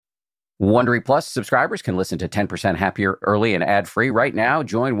Wondery Plus subscribers can listen to 10% Happier early and ad-free right now.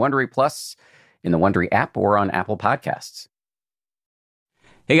 Join Wondery Plus in the Wondery app or on Apple Podcasts.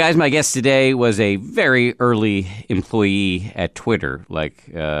 Hey guys, my guest today was a very early employee at Twitter,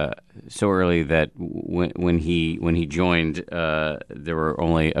 so early that when he joined, there were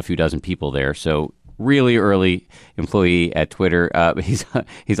only a few dozen people there. So really early employee at Twitter.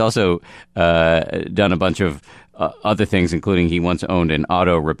 He's also done a bunch of other things, including he once owned an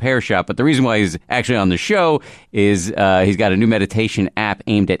auto repair shop. But the reason why he's actually on the show is he's got a new meditation app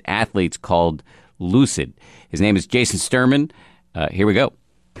aimed at athletes called Lucid. His name is Jason Sturman. Here we go.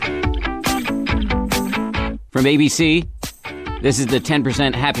 From ABC, this is the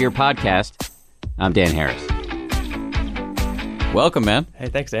 10% Happier podcast. I'm Dan Harris. Welcome, man. Hey,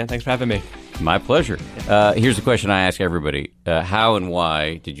 thanks, Dan. Thanks for having me. My pleasure. Here's the question I ask everybody. How and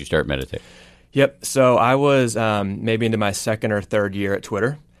why did you start meditating? Yep. So I was maybe into my second or third year at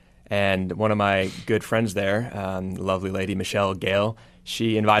Twitter, and one of my good friends there, lovely lady Michelle Gale,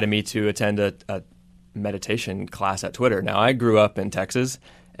 she invited me to attend a meditation class at Twitter. Now, I grew up in Texas,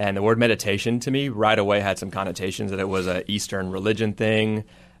 and the word meditation to me right away had some connotations that it was an Eastern religion thing.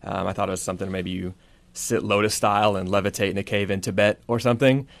 I thought it was something maybe you sit lotus style and levitate in a cave in Tibet or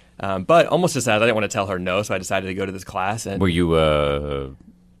something. But almost decided I didn't want to tell her no, so I decided to go to this class. And were you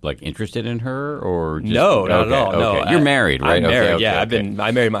interested in her or just, no, not at all. Okay. No, You're married, right? I'm married. Okay, yeah, okay.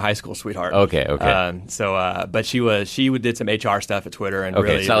 I married my high school sweetheart. Okay. But she did some HR stuff at Twitter and okay.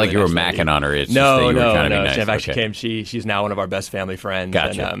 really. It's not really like you were nice macking on her. It's no. Just that you were trying to be nice. In fact, she came. She's now one of our best family friends.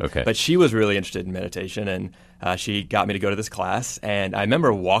 Gotcha. And, okay. But she was really interested in meditation, and she got me to go to this class. And I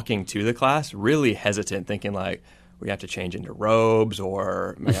remember walking to the class really hesitant, thinking like, we have to change into robes,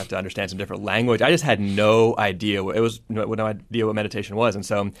 or we have to understand some different language. I just had no idea no idea what meditation was, and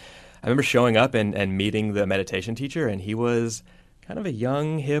so I remember showing up and meeting the meditation teacher, and he was kind of a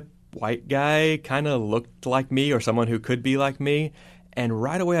young, hip, white guy, kind of looked like me or someone who could be like me. And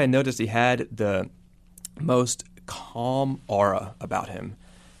right away I noticed he had the most calm aura about him.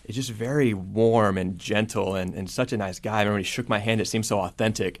 It's just very warm and gentle and such a nice guy. I remember when he shook my hand, it seemed so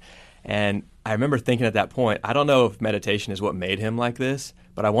authentic. And I remember thinking at that point, I don't know if meditation is what made him like this,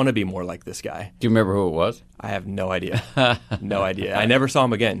 but I want to be more like this guy. Do you remember who it was? I have no idea. No idea. I never saw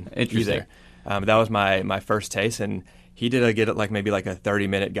him again either. That was my first taste, and he did maybe a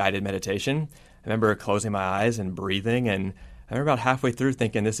 30-minute guided meditation. I remember closing my eyes and breathing, and I remember about halfway through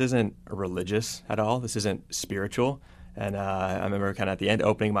thinking, this isn't religious at all. This isn't spiritual. And I remember kind of at the end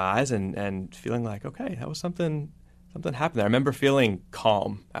opening my eyes and feeling like, okay, that was something happened there. I remember feeling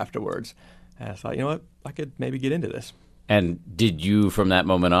calm afterwards. And I thought, you know what, I could maybe get into this. And did you, from that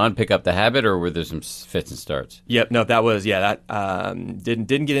moment on, pick up the habit, or were there some fits and starts? Yep. No, that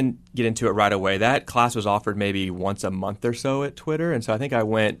didn't get into it right away. That class was offered maybe once a month or so at Twitter, and so I think I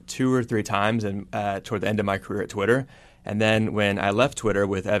went 2 or 3 times toward the end of my career at Twitter. And then when I left Twitter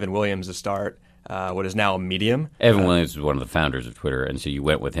with Evan Williams to start what is now Medium. Evan Williams was one of the founders of Twitter, and so you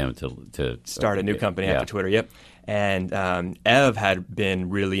went with him to start a new company after Twitter. Yep. And Ev had been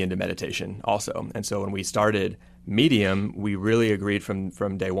really into meditation also, and so when we started Medium, we really agreed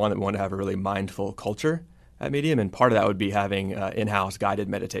from day one that we wanted to have a really mindful culture at Medium, and part of that would be having in-house guided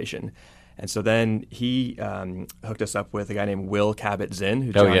meditation. And so then he hooked us up with a guy named Will Kabat-Zinn,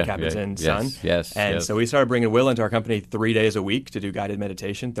 who's John Kabat-Zinn's son. Yes. So we started bringing Will into our company 3 days a week to do guided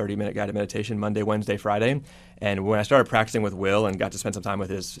meditation, 30-minute guided meditation, Monday, Wednesday, Friday. And when I started practicing with Will and got to spend some time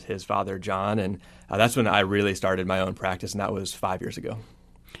with his father, John, and that's when I really started my own practice, and that was 5 years ago.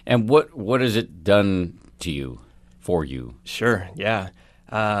 And what has it done to you, for you? Sure, yeah.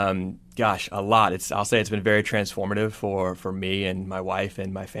 Gosh, a lot. I'll say it's been very transformative for me and my wife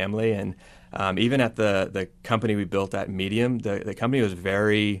and my family. And even at the company we built at Medium, the company was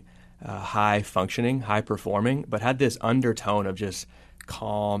very high functioning, high performing, but had this undertone of just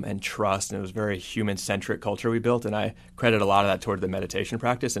calm and trust. And it was very human centric culture we built. And I credit a lot of that toward the meditation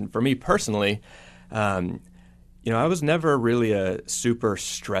practice. And for me personally, I was never really a super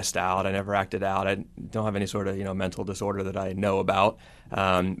stressed out. I never acted out. I don't have any sort of mental disorder that I know about,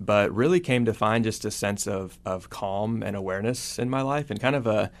 but really came to find just a sense of calm and awareness in my life, and kind of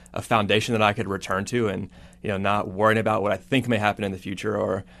a foundation that I could return to, and not worrying about what I think may happen in the future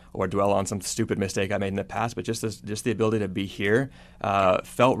or dwell on some stupid mistake I made in the past, but just the ability to be here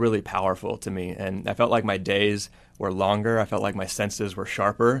felt really powerful to me, and I felt like my days were longer. I felt like my senses were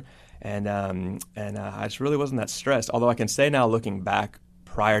sharper. And I just really wasn't that stressed. Although I can say now, looking back,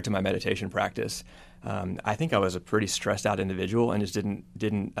 prior to my meditation practice, I think I was a pretty stressed out individual and just didn't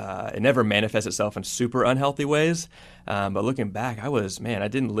it never manifests itself in super unhealthy ways. But looking back, I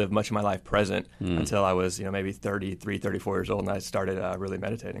didn't live much of my life present until I was, maybe 33, 34 years old, and I started really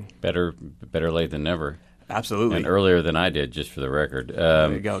meditating. Better late than never. Absolutely. And earlier than I did, just for the record.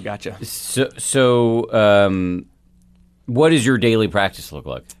 There you go. Gotcha. So what does your daily practice look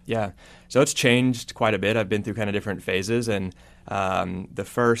like? Yeah. So it's changed quite a bit. I've been through kind of different phases, and the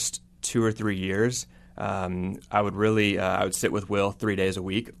first 2 or 3 years, I would sit with Will 3 days a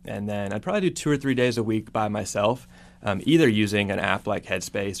week, and then I'd probably do 2 or 3 days a week by myself, either using an app like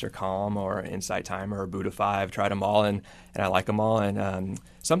Headspace or Calm or Insight Timer or Buddhify. I've tried them all, and I like them all. And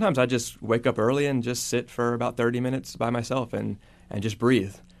sometimes I just wake up early and just sit for about 30 minutes by myself and just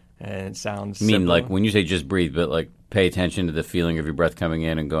breathe. And it sounds simple. Like when you say just breathe, but like pay attention to the feeling of your breath coming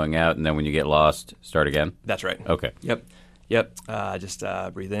in and going out, and then when you get lost, start again? That's right. Okay. Yep. Just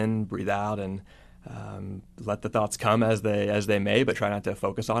breathe in, breathe out, and let the thoughts come as they may, but try not to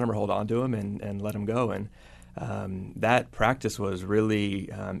focus on them or hold on to them, and let them go. And that practice was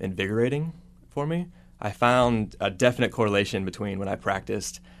really invigorating for me. I found a definite correlation between when I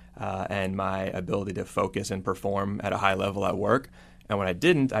practiced and my ability to focus and perform at a high level at work. And when I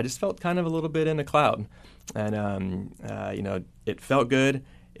didn't, I just felt kind of a little bit in a cloud. And, it felt good.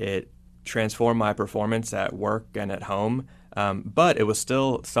 It transformed my performance at work and at home. But it was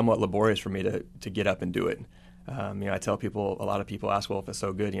still somewhat laborious for me to get up and do it. I tell people, a lot of people ask, well, if it's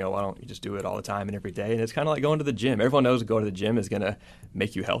so good, why don't you just do it all the time and every day? And it's kind of like going to the gym. Everyone knows going to the gym is going to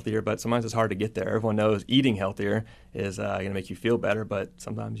make you healthier, but sometimes it's hard to get there. Everyone knows eating healthier is going to make you feel better, but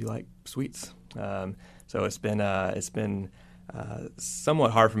sometimes you like sweets. So it's been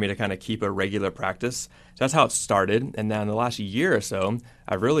somewhat hard for me to kind of keep a regular practice. So that's how it started. And now in the last year or so,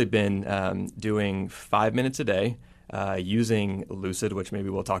 I've really been doing 5 minutes a day, using Lucid, which maybe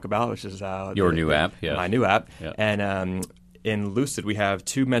we'll talk about, which is your new app. Yes. My new app. Yeah. And in Lucid, we have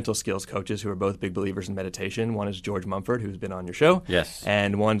 2 mental skills coaches who are both big believers in meditation. One is George Mumford, who's been on your show. Yes.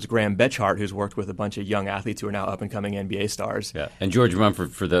 And one's Graham Betchart, who's worked with a bunch of young athletes who are now up-and-coming NBA stars. Yeah. And George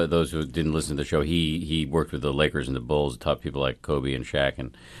Mumford, for those who didn't listen to the show, he worked with the Lakers and the Bulls, taught people like Kobe and Shaq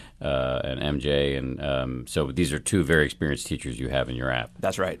and MJ. And so these are 2 very experienced teachers you have in your app.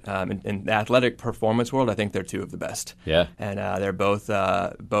 That's right. In the athletic performance world, I think they're 2 of the best. Yeah. And they're both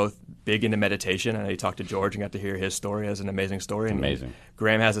big into meditation. I know you talked to George and got to hear his story. As an amazing story. It's amazing. And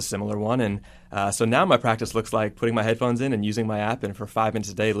Graham has a similar one. And so now my practice looks like putting my headphones in and using my app, and for 5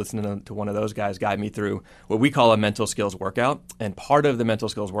 minutes a day listening to one of those guys guide me through what we call a mental skills workout. And part of the mental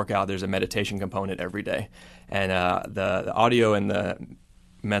skills workout, there's a meditation component every day. And the audio and the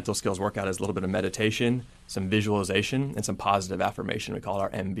mental skills workout is a little bit of meditation, some visualization, and some positive affirmation. We call it our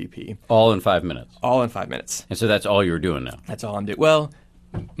MVP. All in 5 minutes? All in 5 minutes. And so that's all you're doing now? That's all I'm doing. Well,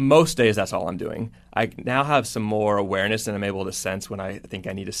 most days that's all I'm doing. I now have some more awareness, and I'm able to sense when I think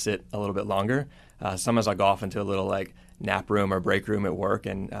I need to sit a little bit longer. Sometimes I'll go off into a little like nap room or break room at work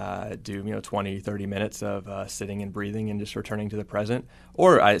and do 20, 30 minutes of sitting and breathing and just returning to the present.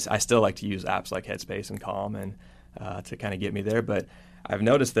 Or I still like to use apps like Headspace and Calm and to kind of get me there. But I've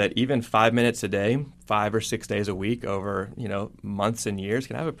noticed that even 5 minutes a day, 5 or 6 days a week over months and years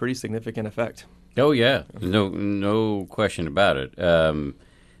can have a pretty significant effect. Oh yeah, no question about it.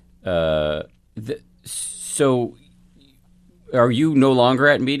 So, are you no longer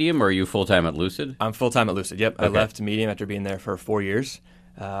at Medium, or are you full time at Lucid? I'm full time at Lucid. Yep, Okay. I left Medium after being there for 4 years,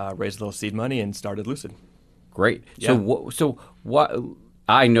 raised a little seed money, and started Lucid. Great. Yeah. So what?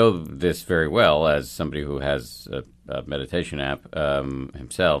 I know this very well as somebody who has a meditation app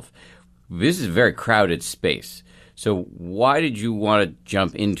himself. This is a very crowded space. So why did you want to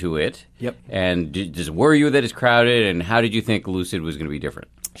jump into it? Yep. And does it worry you that it's crowded? And how did you think Lucid was going to be different?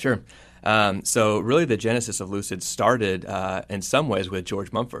 Sure. So really the genesis of Lucid started in some ways with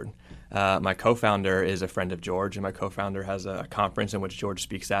George Mumford. My co-founder is a friend of George, and my co-founder has a conference in which George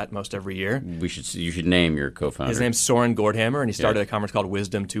speaks at most every year. You should name your co-founder. His name's Soren Gordhammer, and he started a conference called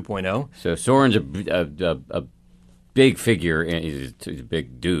Wisdom 2.0. So Soren's a big figure. He's a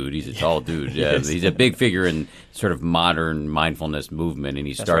big dude. He's a tall dude. He's a big figure in sort of modern mindfulness movement, and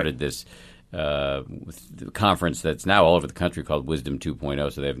he started this conference that's now all over the country called Wisdom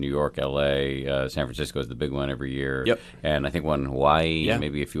 2.0. So they have New York, L.A., San Francisco is the big one every year. Yep. And I think one in Hawaii,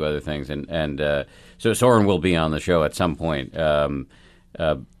 maybe a few other things. And so Soren will be on the show at some point.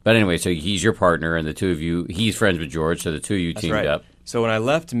 But anyway, so he's your partner, and the two of you, he's friends with George, so the two of you teamed up. So when I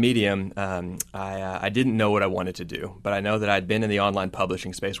left Medium, I didn't know what I wanted to do, but I know that I'd been in the online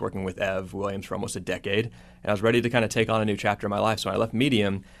publishing space working with Ev Williams for almost a decade, and I was ready to kind of take on a new chapter in my life. So when I left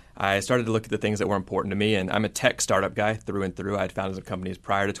Medium, I started to look at the things that were important to me. And I'm a tech startup guy through and through. I had founded some companies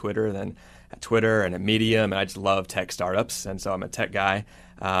prior to Twitter, then at Twitter and at Medium, and I just love tech startups. And so I'm a tech guy.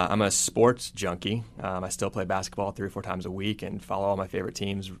 I'm a sports junkie. I still play basketball 3 or 4 times a week and follow all my favorite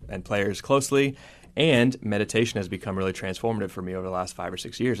teams and players closely. And meditation has become really transformative for me over the last 5 or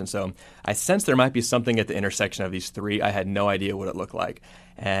 6 years. And so I sensed there might be something at the intersection of these three. I had no idea what it looked like.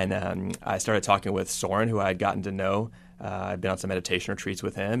 And I started talking with Soren, who I had gotten to know. I'd been on some meditation retreats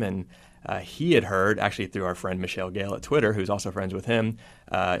with him. And he had heard, actually through our friend Michelle Gale at Twitter, who's also friends with him,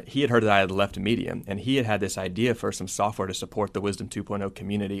 he had heard that I had left Medium. And he had this idea for some software to support the Wisdom 2.0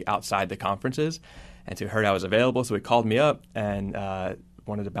 community outside the conferences. And so he heard I was available. So he called me up and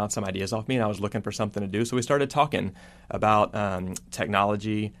wanted to bounce some ideas off me, and I was looking for something to do. So we started talking about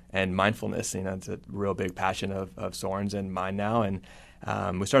technology and mindfulness. It's a real big passion of Soren's and mine now.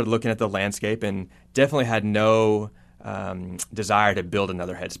 And we started looking at the landscape and definitely had no desire to build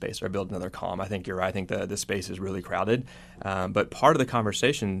another Headspace or build another Calm. I think you're right. I think the space is really crowded. But part of the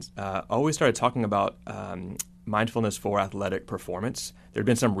conversations always started talking about mindfulness for athletic performance. There had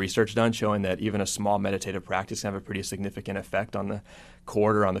been some research done showing that even a small meditative practice can have a pretty significant effect on the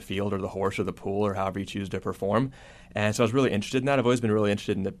court or on the field or the horse or the pool or however you choose to perform. And so I was really interested in that. I've always been really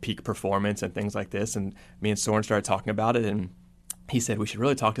interested in the peak performance and things like this. And me and Soren started talking about it, and he said, we should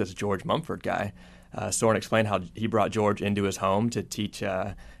really talk to this George Mumford guy. Soren explained how he brought George into his home to teach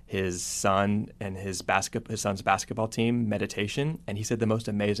his son and his son's basketball team meditation. And he said the most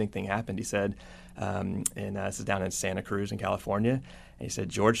amazing thing happened. He said, this is down in Santa Cruz in California. And he said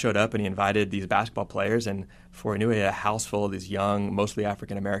George showed up and he invited these basketball players. And before he knew it, he had a house full of these young, mostly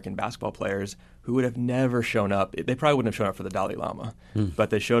African-American basketball players who would have never shown up. They probably wouldn't have shown up for the Dalai Lama, but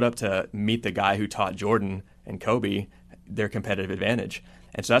they showed up to meet the guy who taught Jordan and Kobe their competitive advantage.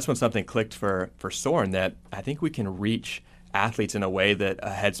 And so that's when something clicked for Soren, that I think we can reach athletes in a way that a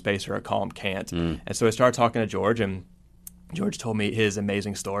Headspace or a Calm can't. And so I started talking to George, and George told me his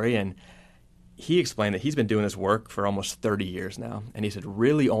amazing story. And he explained that he's been doing this work for almost 30 years now. And he said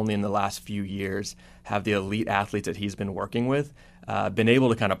really only in the last few years have the elite athletes that he's been working with been able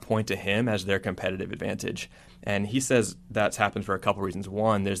to kind of point to him as their competitive advantage. And he says that's happened for a couple reasons.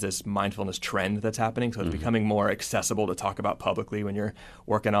 One, there's this mindfulness trend that's happening, so it's becoming more accessible to talk about publicly when you're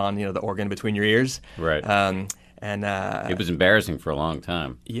working on the organ between your ears. Right. And it was embarrassing for a long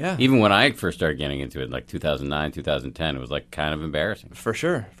time. Yeah. Even when I first started getting into it, like 2009, 2010, it was like kind of embarrassing. For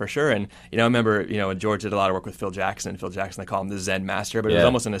sure. And I remember when George did a lot of work with Phil Jackson. Phil Jackson, they call him the Zen master, but it was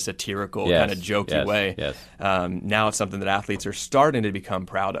almost in a satirical kind of jokey way. Yes. Now it's something that athletes are starting to become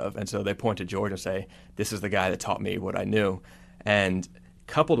proud of, and so they point to George and say, "This is the guy that taught me what I knew." And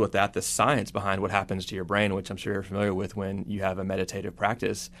coupled with that, the science behind what happens to your brain, which I'm sure you're familiar with when you have a meditative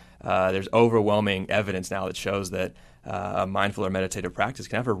practice, there's overwhelming evidence now that shows that a mindful or meditative practice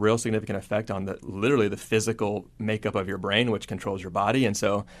can have a real significant effect on literally the physical makeup of your brain, which controls your body. And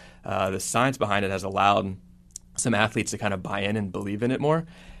so the science behind it has allowed some athletes to kind of buy in and believe in it more.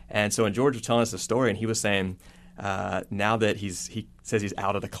 And so when George was telling us the story, and he was saying, now that he says he's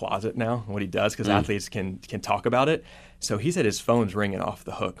out of the closet now, what he does, because athletes can talk about it. So he said his phone's ringing off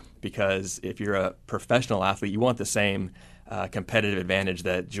the hook, because if you're a professional athlete, you want the same competitive advantage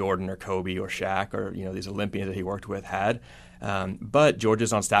that Jordan or Kobe or Shaq or these Olympians that he worked with had. But George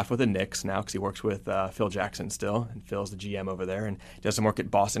is on staff with the Knicks now because he works with Phil Jackson still, and Phil's the GM over there, and does some work at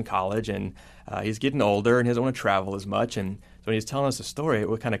Boston College, and he's getting older and he doesn't want to travel as much. And so when he's telling us the story,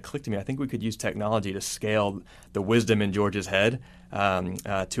 it kind of clicked to me. I think we could use technology to scale the wisdom in George's head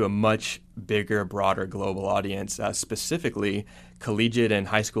to a much bigger, broader global audience, specifically collegiate and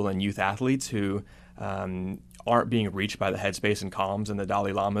high school and youth athletes who aren't being reached by the Headspace and Calms and the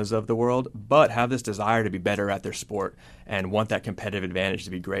Dalai Lamas of the world, but have this desire to be better at their sport and want that competitive advantage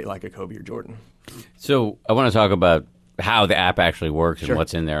to be great like a Kobe or Jordan. So I want to talk about how the app actually works and Sure.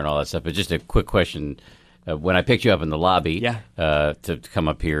 what's in there and all that stuff, but just a quick question. When I picked you up in the lobby to come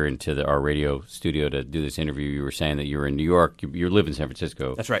up here into our radio studio to do this interview, you were saying that you were in New York. You live in San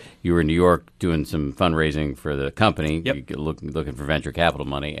Francisco. That's right. You were in New York doing some fundraising for the company, Yep. looking for venture capital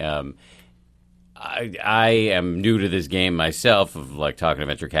money. I am new to this game myself of like talking to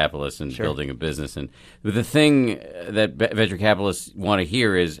venture capitalists and Sure. building a business. And the thing that venture capitalists want to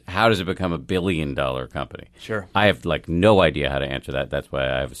hear is, how does it become $1 billion company? Sure. I have like no idea how to answer that. That's why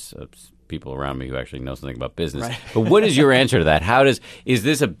I have people around me who actually know something about business. Right. But what is your answer to that? Is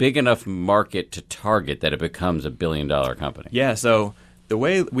this a big enough market to target that it becomes $1 billion company? Yeah, so the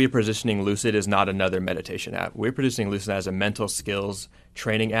way we're positioning Lucid is not another meditation app. We're positioning Lucid as a mental skills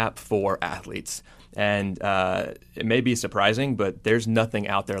training app for athletes. And it may be surprising, but there's nothing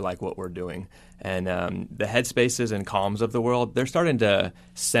out there like what we're doing. And the Headspaces and Calms of the world, they're starting to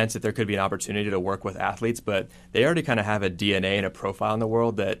sense that there could be an opportunity to work with athletes, but they already kind of have a DNA and a profile in the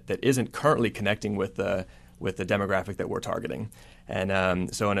world that isn't currently connecting with the demographic that we're targeting.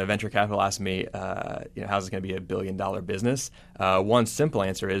 And so when a venture capital asked me, how's it going to be $1 billion business? One simple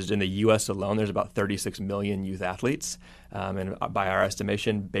answer is in the U.S. alone, there's about 36 million youth athletes. And by our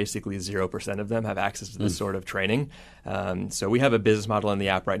estimation, basically 0% of them have access to this sort of training. So we have a business model in the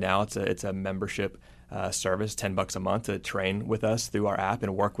app right now. It's a membership service, $10 a month to train with us through our app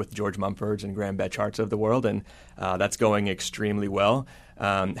and work with George Mumfords and Graham Betcharts of the world. And that's going extremely well.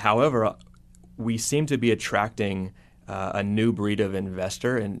 However, we seem to be attracting a new breed of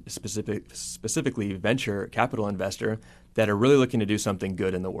investor, and specifically venture capital investor, that are really looking to do something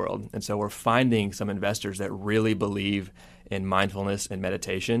good in the world. And so we're finding some investors that really believe in mindfulness and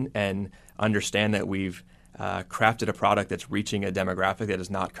meditation and understand that we've crafted a product that's reaching a demographic that is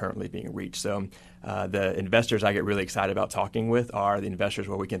not currently being reached. So the investors I get really excited about talking with are the investors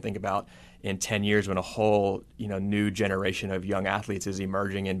where we can think about in 10 years when a whole new generation of young athletes is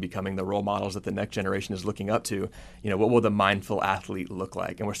emerging and becoming the role models that the next generation is looking up to. What will the mindful athlete look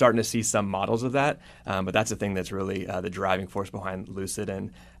like? And we're starting to see some models of that, but that's the thing that's really the driving force behind Lucid.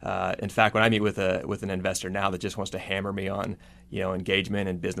 And in fact, when I meet with an investor now that just wants to hammer me on engagement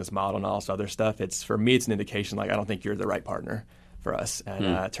and business model and all this other stuff, for me it's an indication like I don't think you're the right partner for us. And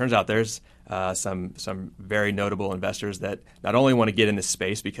it turns out there's some very notable investors that not only want to get in this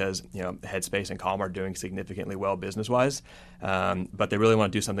space because Headspace and Calm are doing significantly well business-wise, but they really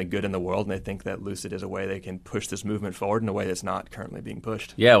want to do something good in the world, and they think that Lucid is a way they can push this movement forward in a way that's not currently being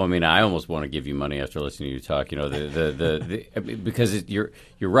pushed. Yeah, well, I mean, I almost want to give you money after listening to you talk. Because you're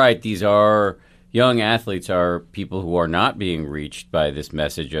right. These are young athletes, are people who are not being reached by this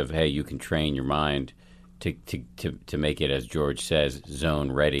message of, hey, you can train your mind to make it, as George says,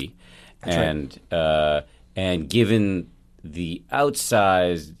 zone ready. That's right. And given the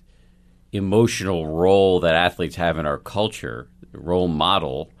outsized emotional role that athletes have in our culture, role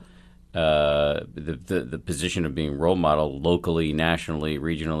model, the position of being role model locally, nationally,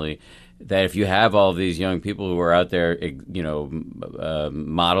 regionally, that if you have all these young people who are out there,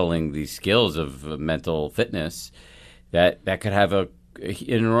 modeling these skills of mental fitness, that could have an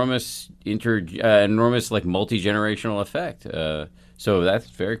enormous like multi-generational effect. So that's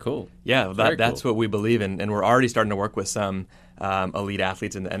very cool. Yeah, that's what we believe in, and we're already starting to work with some elite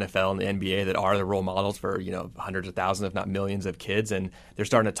athletes in the NFL and the NBA that are the role models for hundreds of thousands, if not millions, of kids, and they're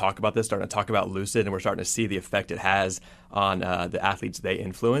starting to talk about this, starting to talk about Lucid, and we're starting to see the effect it has on the athletes they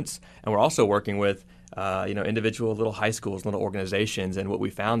influence. And we're also working with individual little high schools, little organizations, and what we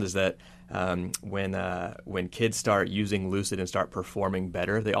found is that when kids start using Lucid and start performing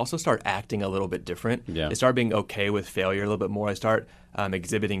better, they also start acting a little bit different. Yeah. They start being okay with failure a little bit more. They start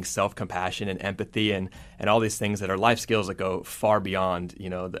exhibiting self-compassion and empathy and all these things that are life skills that go far beyond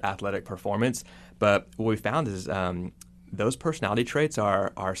the athletic performance. But what we found is those personality traits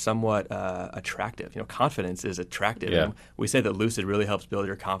are somewhat attractive. Confidence is attractive. Yeah. And we say that Lucid really helps build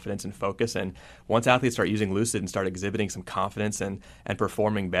your confidence and focus. And once athletes start using Lucid and start exhibiting some confidence and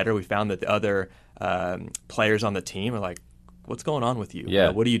performing better, we found that the other players on the team are like, what's going on with you?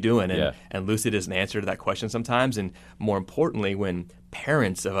 Yeah. What are you doing? And, yeah. and Lucid is an answer to that question sometimes. And more importantly, when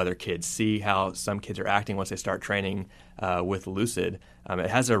parents of other kids see how some kids are acting once they start training with Lucid, it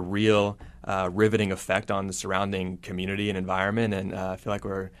has a real riveting effect on the surrounding community and environment. And I feel like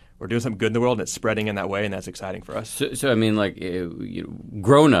we're doing something good in the world, and it's spreading in that way, and that's exciting for us. So I mean, like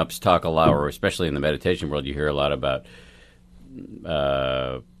grown-ups talk a lot, or especially in the meditation world, you hear a lot about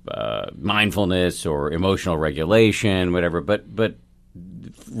mindfulness or emotional regulation, whatever. But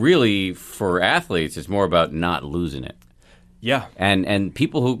really, for athletes, it's more about not losing it. Yeah. And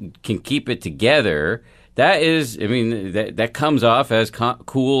people who can keep it together, that is, I mean, that comes off as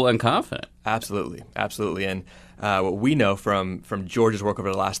cool and confident. Absolutely. And what we know from George's work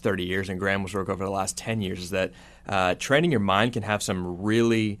over the last 30 years and Graham's work over the last 10 years is that training your mind can have some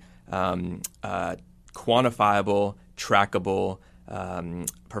really quantifiable, trackable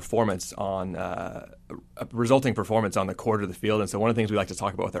performance on resulting performance on the court or the field. And so one of the things we like to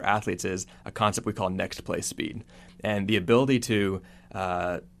talk about with our athletes is a concept we call next play speed, and the ability to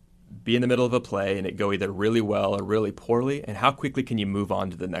be in the middle of a play and it go either really well or really poorly, and how quickly can you move on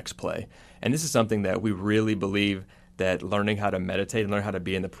to the next play. And this is something that we really believe that learning how to meditate and learn how to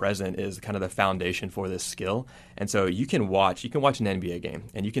be in the present is kind of the foundation for this skill. And so you can watch an NBA game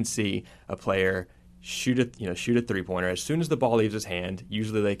and you can see a player shoot a 3-pointer. As soon as the ball leaves his hand,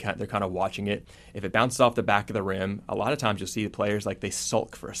 usually they're kind of watching it. If it bounces off the back of the rim, a lot of times you'll see the players like they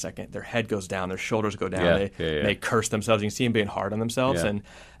sulk for a second. Their head goes down, their shoulders go down. They curse themselves. You can see them being hard on themselves, and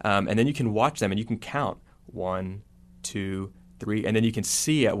then you can watch them and you can count 1, 2, 3, and then you can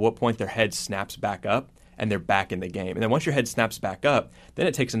see at what point their head snaps back up and they're back in the game. And then once your head snaps back up, then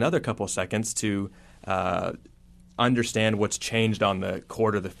it takes another couple of seconds to understand what's changed on the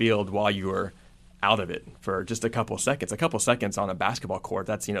court or the field while you were out of it for just a couple of seconds. A couple of seconds on a basketball court,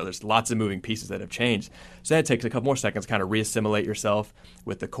 that's, there's lots of moving pieces that have changed. So then it takes a couple more seconds to kind of reassimilate yourself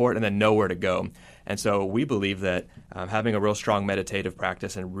with the court and then know where to go. And so we believe that having a real strong meditative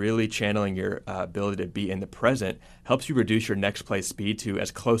practice and really channeling your ability to be in the present helps you reduce your next play speed to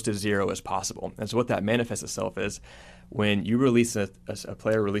as close to 0 as possible. And so what that manifests itself is when you release a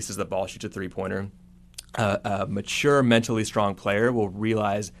player releases the ball, shoots a 3-pointer, a mature, mentally strong player will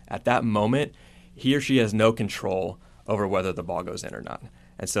realize at that moment he or she has no control over whether the ball goes in or not.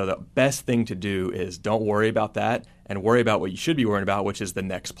 And so the best thing to do is don't worry about that and worry about what you should be worrying about, which is the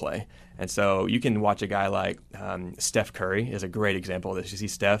next play. And so you can watch a guy like Steph Curry is a great example of this. You see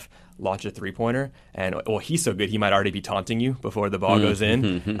Steph launch a 3-pointer, and he's so good he might already be taunting you before the ball goes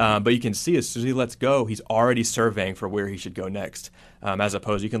in. But you can see as soon as he lets go, he's already surveying for where he should go next. As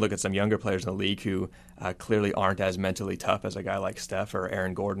opposed, you can look at some younger players in the league who clearly aren't as mentally tough as a guy like Steph, or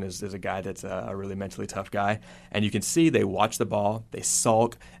Aaron Gordon is a guy that's a really mentally tough guy. And you can see they watch the ball, they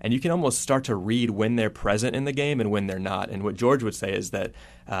sulk, and you can almost start to read when they're present in the game and when they're not. And what George would say is that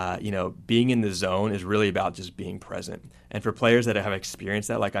being in the zone is really about just being present. And for players that have experienced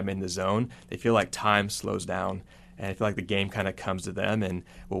that, like I'm in the zone, they feel like time slows down. And I feel like the game kind of comes to them. And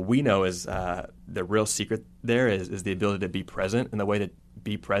what we know is the real secret there is the ability to be present. And the way to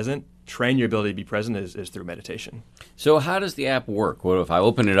be present, train your ability to be present is through meditation. So how does the app work? What if I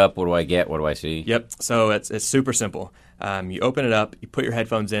open it up? What do I get? What do I see? Yep. So it's super simple. You open it up, you put your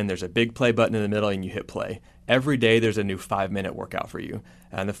headphones in, there's a big play button in the middle, and you hit play. Every day there's a new 5-minute workout for you.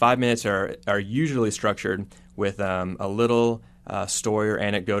 And the 5 minutes are usually structured with a little story or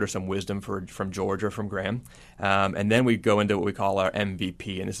anecdote or some wisdom from George or from Graham. And then we go into what we call our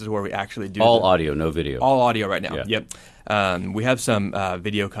MVP, and this is where we actually do all audio, no video. All audio right now. Yeah. Yep. We have some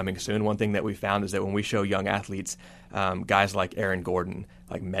video coming soon. One thing that we found is that when we show young athletes, guys like Aaron Gordon,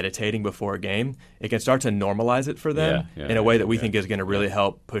 like meditating before a game, it can start to normalize it for them in a way that we think is going to really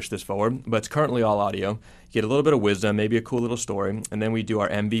help push this forward. But it's currently all audio. You get a little bit of wisdom, maybe a cool little story, and then we do our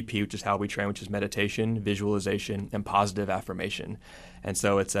MVP, which is how we train, which is meditation, visualization, and positive affirmation. And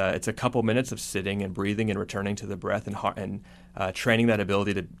so it's a couple minutes of sitting and breathing and returning to the breath and training that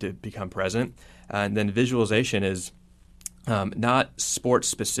ability to become present. And then visualization is not sports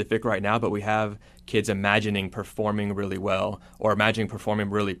specific right now, but we have kids imagining performing really well or imagining performing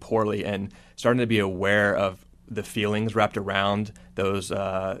really poorly and starting to be aware of the feelings wrapped around those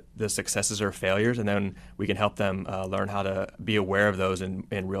the successes or failures, and then we can help them learn how to be aware of those in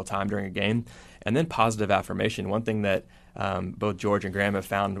real time during a game. And then positive affirmation. One thing that both George and Graham have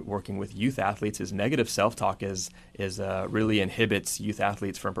found working with youth athletes is negative self-talk really inhibits youth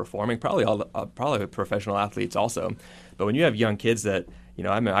athletes from performing. Probably with professional athletes also. But when you have young kids that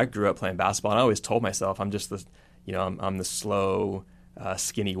I grew up playing basketball, and I always told myself I'm just I'm the slow,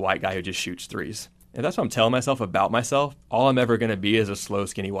 skinny white guy who just shoots threes. And that's what I'm telling myself about myself. All I'm ever going to be is a slow,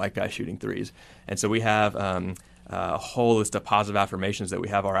 skinny white guy shooting threes. And so we have a whole list of positive affirmations that we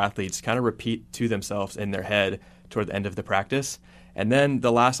have our athletes kind of repeat to themselves in their head toward the end of the practice. And then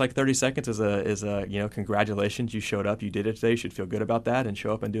the last 30 seconds is a congratulations, you showed up, you did it today, you should feel good about that, and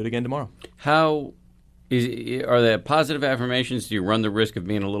show up and do it again tomorrow. Are the positive affirmations, do you run the risk of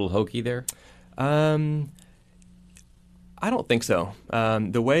being a little hokey there? I don't think so.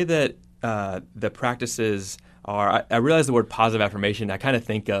 The way that the practices are, I realize the word positive affirmation, I kind of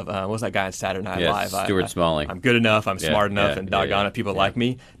think of, what was that guy on Saturday Night Live? Stuart Smalley. I'm good enough, I'm smart enough, and doggone it, people like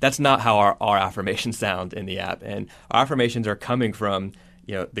me. That's not how our affirmations sound in the app. And our affirmations are coming from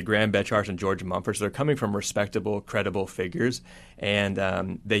the Graham Betcharts and George Mumford. So they're coming from respectable, credible figures,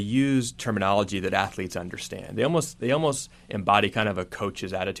 and they use terminology that athletes understand. They almost embody kind of a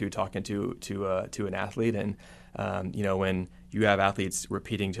coach's attitude talking to an athlete. And when you have athletes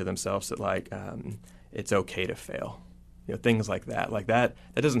repeating to themselves that it's okay to fail, things like that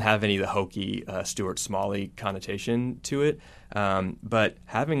doesn't have any of the hokey Stuart Smalley connotation to it. But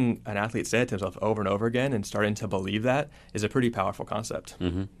having an athlete say it to himself over and over again and starting to believe that is a pretty powerful concept.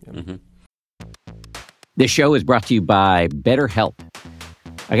 Mm-hmm. Mm-hmm. This show is brought to you by BetterHelp.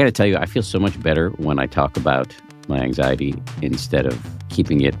 I got to tell you, I feel so much better when I talk about my anxiety instead of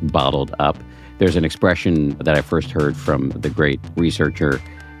keeping it bottled up. There's an expression that I first heard from the great researcher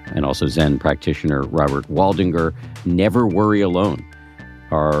and also Zen practitioner Robert Waldinger. Never worry alone.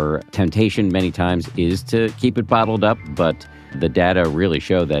 Our temptation many times is to keep it bottled up, but the data really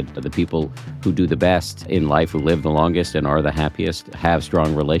show that the people who do the best in life, who live the longest and are the happiest, have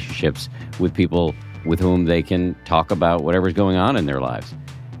strong relationships with people with whom they can talk about whatever's going on in their lives.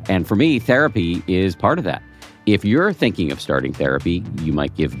 And for me, therapy is part of that. If you're thinking of starting therapy, you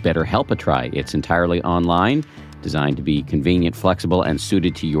might give BetterHelp a try. It's entirely online, designed to be convenient, flexible, and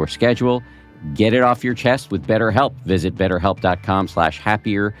suited to your schedule. Get it off your chest with BetterHelp. Visit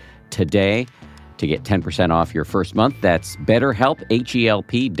BetterHelp.com/happier today to get 10% off your first month. That's BetterHelp,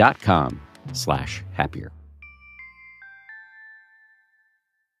 HELP.com/happier.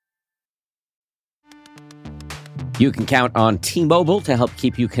 You can count on T-Mobile to help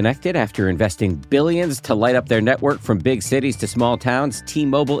keep you connected. After investing billions to light up their network from big cities to small towns,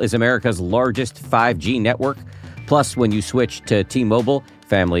 T-Mobile is America's largest 5G network. Plus, when you switch to T-Mobile,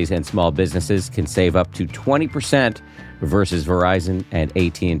 families and small businesses can save up to 20% versus Verizon and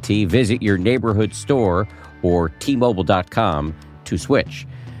AT&T. Visit your neighborhood store or T-Mobile.com to switch.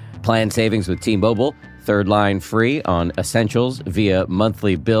 Plan savings with T-Mobile. Third line free on essentials via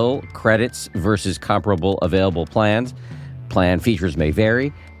monthly bill credits versus comparable available plans. Plan features may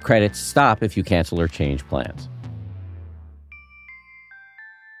vary. Credits stop if you cancel or change plans.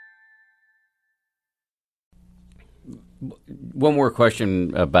 One more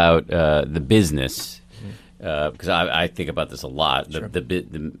question about the business, because I think about this a lot. Sure.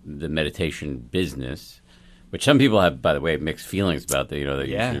 The meditation business, which some people have, by the way, mixed feelings about. That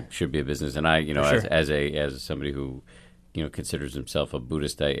you should be a business, and I, Sure. as somebody who considers himself a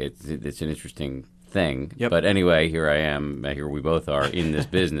Buddhist, it's an interesting thing. Yep. But anyway, here I am. Here we both are in this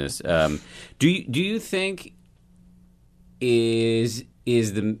business. Do you think is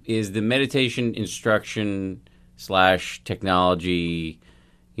the meditation instruction / technology,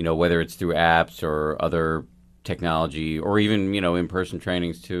 whether it's through apps or other technology or even, in-person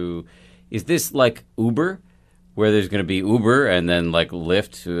trainings too, is this like Uber, where there's going to be Uber and then like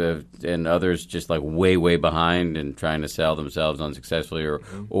Lyft and others just like way, way behind and trying to sell themselves unsuccessfully,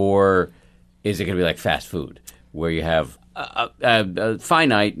 or is it going to be like fast food, where you have a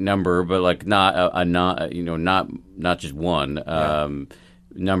finite number, but like not not just one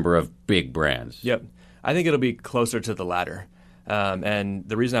number of big brands? Yep. I think it'll be closer to the latter. And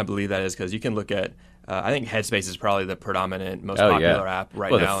the reason I believe that is because you can look at, I think Headspace is probably the predominant, most popular app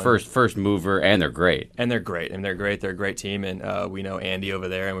right now. Well, the first mover, and they're great. They're great. They're a great team, and we know Andy over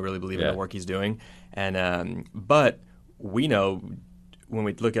there, and we really believe in the work he's doing. And but we know when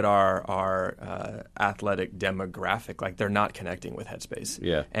we look at our athletic demographic, like they're not connecting with Headspace.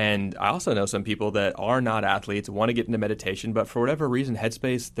 Yeah. And I also know some people that are not athletes, want to get into meditation, but for whatever reason,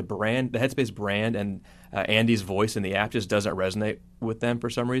 Headspace, the Headspace brand and Andy's voice in the app just doesn't resonate with them for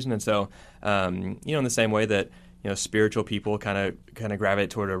some reason. And so, in the same way that spiritual people kind of gravitate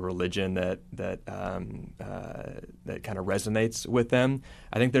toward a religion that kind of resonates with them,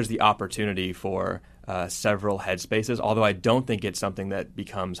 I think there's the opportunity for several Headspaces, although I don't think it's something that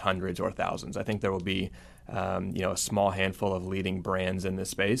becomes hundreds or thousands. I think there will be a small handful of leading brands in this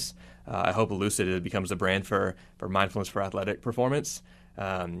space. I hope Lucid becomes the brand for mindfulness for athletic performance.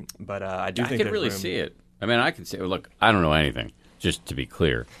 But I do think I can really room. see it. I mean, I can see. Look, I don't know anything, just to be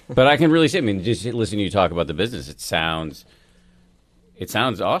clear, but I can really see it. I mean, just listening to you talk about the business, it sounds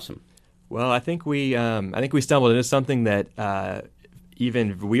awesome. Well, I think we stumbled into something that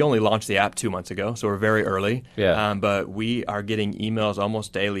we only launched the app 2 months ago, so we're very early. Yeah. But we are getting emails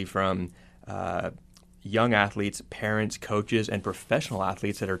almost daily from young athletes, parents, coaches, and professional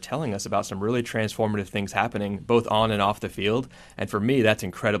athletes that are telling us about some really transformative things happening both on and off the field. And for me, that's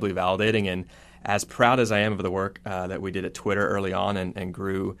incredibly validating. And as proud as I am of the work that we did at Twitter early on and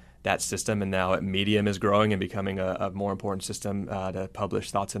grew that system, and now at Medium is growing and becoming a more important system to publish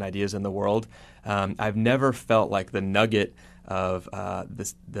thoughts and ideas in the world, I've never felt like the nugget of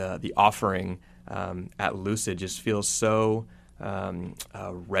the offering at Lucid just feels so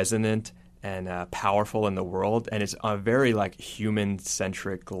resonant and powerful in the world, and it's on a very like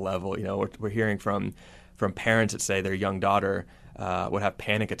human-centric level. We're hearing from parents that say their young daughter would have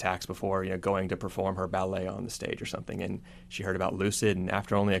panic attacks before going to perform her ballet on the stage or something, and she heard about Lucid, and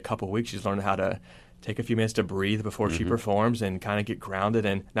after only a couple of weeks, she's learned how to take a few minutes to breathe before she performs and kind of get grounded.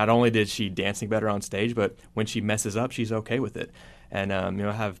 And not only did she dancing better on stage, but when she messes up, she's okay with it. And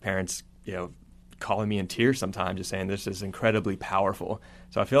I have parents calling me in tears sometimes, just saying this is incredibly powerful.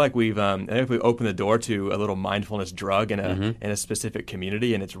 So I feel like we've opened the door to a little mindfulness drug in a specific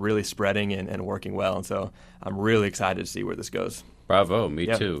community, and it's really spreading and working well. And so I'm really excited to see where this goes. Bravo, me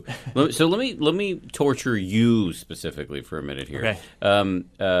Yep. too. So let me torture you specifically for a minute here,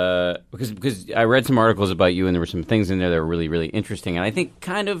 Okay. Because I read some articles about you, and there were some things in there that were really really interesting, and I think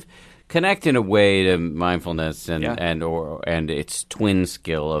kind of connect in a way to mindfulness and Yeah. and its twin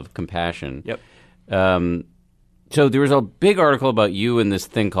skill of compassion. Yep. So there was a big article about you in this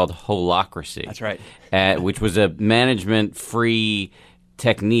thing called Holacracy. That's right. Which was a management-free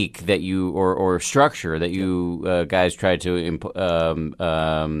technique that you or structure that you guys tried to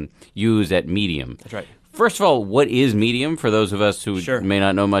use at Medium. That's right. First of all, what is Medium for those of us who Sure. may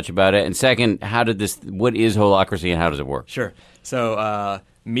not know much about it? And second, what is Holacracy and how does it work? Sure. So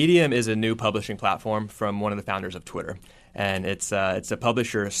Medium is a new publishing platform from one of the founders of Twitter. And it's a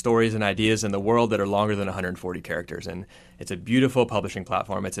publisher of stories and ideas in the world that are longer than 140 characters. And it's a beautiful publishing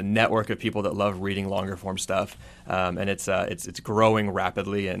platform. It's a network of people that love reading longer form stuff. And it's growing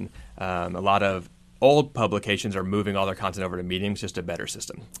rapidly. And a lot of old publications are moving all their content over to Medium. It's just a better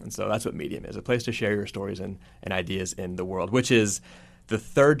system. And so that's what Medium is, a place to share your stories and ideas in the world, which is the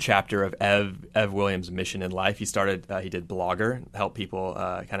third chapter of Ev Williams' mission in life. He did Blogger, help people,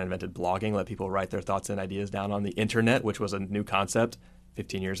 kind of invented blogging, let people write their thoughts and ideas down on the internet, which was a new concept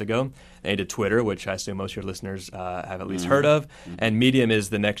 15 years ago. And he did Twitter, which I assume most of your listeners have at least heard of. And Medium is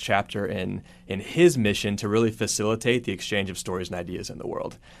the next chapter in his mission to really facilitate the exchange of stories and ideas in the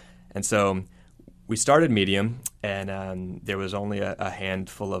world. And so we started Medium, and there was only a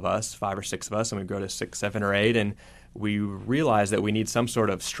handful of us, 5 or 6 of us, and we grow to 6, 7, or 8, and we realized that we need some sort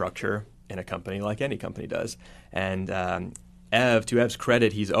of structure in a company like any company does. And to Ev's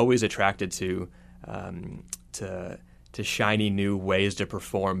credit, he's always attracted to shiny new ways to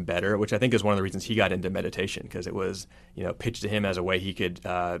perform better, which I think is one of the reasons he got into meditation, because it was pitched to him as a way he could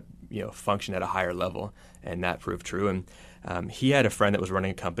function at a higher level, and that proved true. And he had a friend that was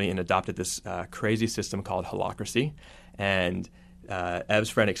running a company and adopted this crazy system called Holacracy, and Ev's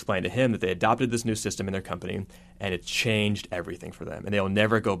friend explained to him that they adopted this new system in their company, and it changed everything for them. And they'll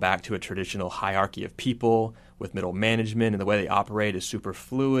never go back to a traditional hierarchy of people with middle management, and the way they operate is super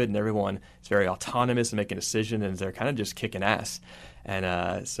fluid, and everyone is very autonomous and making decisions, and they're kind of just kicking ass.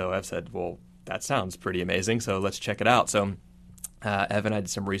 And so Ev said, well, that sounds pretty amazing, so let's check it out. So Ev and I did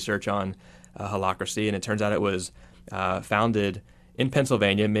some research on Holacracy, and it turns out it was founded in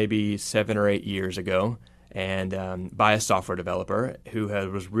Pennsylvania maybe 7 or 8 years ago, and by a software developer who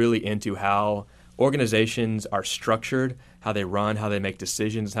was really into how organizations are structured, how they run, how they make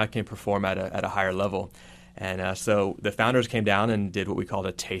decisions, how they can perform at a higher level. And so the founders came down and did what we called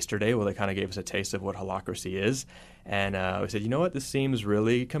a taster day, where they kind of gave us a taste of what Holacracy is. And we said, you know what, this seems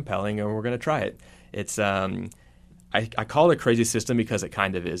really compelling, and we're going to try it. It's I call it a crazy system because it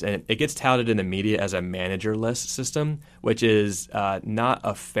kind of is. And it gets touted in the media as a managerless system, which is not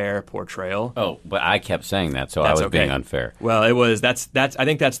a fair portrayal. Oh, but I kept saying that, so That's I was okay. being unfair. Well, it was. That's. I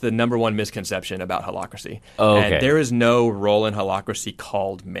think that's the number one misconception about Holacracy. Oh, okay. And there is no role in Holacracy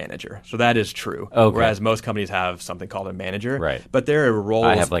called manager. So that is true. Okay. Whereas most companies have something called a manager. Right. But there are roles.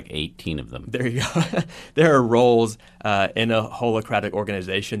 I have like 18 of them. There you go. There are roles in a holacratic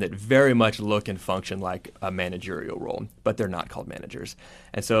organization that very much look and function like a managerial role, but they're not called managers.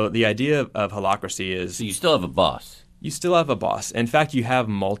 And so the idea of Holacracy is So you still have a boss. you still have a boss. In fact, you have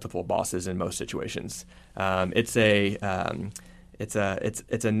multiple bosses in most situations. It's a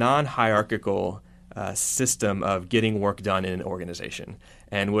non-hierarchical system of getting work done in an organization.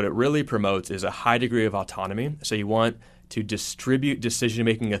 And what it really promotes is a high degree of autonomy. So you want to distribute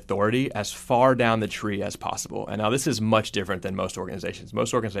decision-making authority as far down the tree as possible. And now this is much different than most organizations.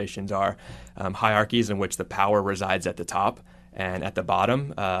 Most organizations are hierarchies in which the power resides at the top, and at the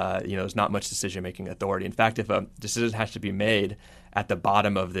bottom, there's not much decision-making authority. In fact, if a decision has to be made at the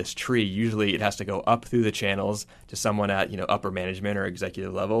bottom of this tree, usually it has to go up through the channels to someone at upper management or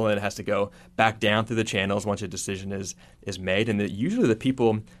executive level, and it has to go back down through the channels once a decision is made. And usually the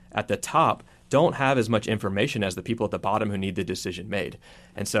people at the top don't have as much information as the people at the bottom who need the decision made.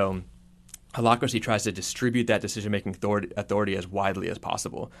 And so Holacracy tries to distribute that decision-making authority as widely as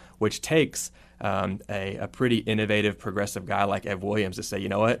possible, which takes a pretty innovative, progressive guy like Ev Williams to say, you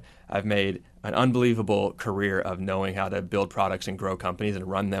know what, I've made an unbelievable career of knowing how to build products and grow companies and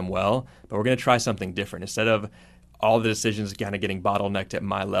run them well, but we're going to try something different. Instead of all the decisions kind of getting bottlenecked at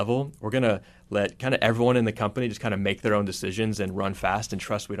my level, we're going to let kind of everyone in the company just kind of make their own decisions and run fast and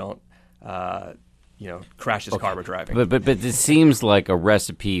trust we don't crash this car we're driving. But this seems like a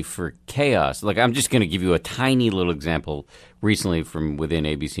recipe for chaos. Like, I'm just going to give you a tiny little example recently from within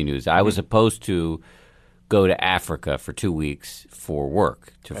ABC News. I was supposed to go to Africa for 2 weeks for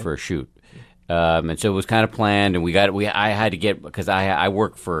work, for a shoot. And so it was kind of planned, and I had to get, because I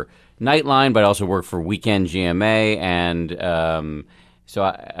work for Nightline, but I also worked for Weekend GMA, and so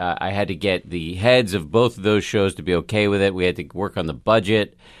I had to get the heads of both of those shows to be okay with it. We had to work on the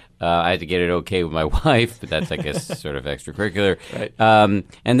budget. I had to get it okay with my wife, but that's, I guess, sort of extracurricular. Right.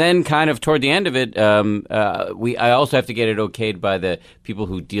 And then kind of toward the end of it, I also have to get it okayed by the people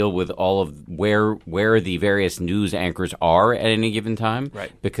who deal with all of where the various news anchors are at any given time.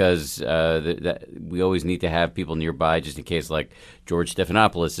 Right. Because we always need to have people nearby just in case, like, George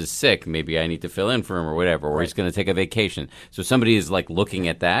Stephanopoulos is sick. Maybe I need to fill in for him or whatever, or he's going to take a vacation. So somebody is, like, looking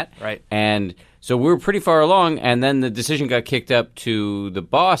at that. Right. And so we were pretty far along, and then the decision got kicked up to the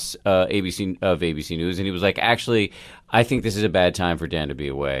boss ABC News, and he was like, actually, I think this is a bad time for Dan to be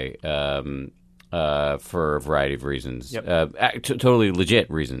away for a variety of reasons. Yep. Totally legit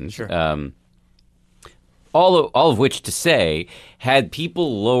reasons. Sure. All of which to say, had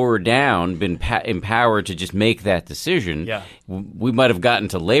people lower down been empowered to just make that decision, we might have gotten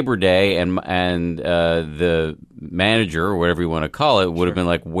to Labor Day, and the manager, or whatever you want to call it, would have been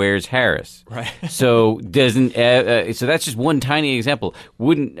like, "Where's Harris?" Right. So so that's just one tiny example.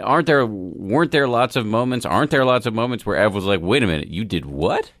 Weren't there lots of moments? Aren't there lots of moments where Ev was like, "Wait a minute, you did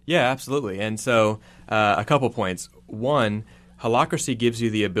what?" Yeah, absolutely. And so a couple points. One, Holacracy gives you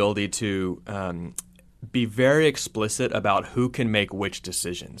the ability to be very explicit about who can make which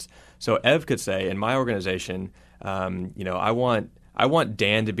decisions. So Ev could say, in my organization, I want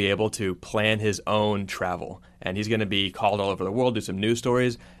Dan to be able to plan his own travel, and he's going to be called all over the world, do some news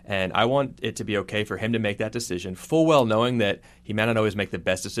stories, and I want it to be okay for him to make that decision, full well knowing that he may not always make the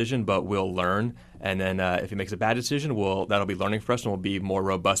best decision, but we'll learn. And then if he makes a bad decision, that'll be learning for us, and we'll be more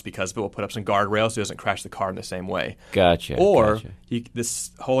robust because of it. We'll put up some guardrails so he doesn't crash the car in the same way. Gotcha.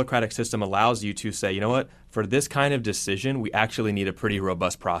 This holacratic system allows you to say, you know what, for this kind of decision, we actually need a pretty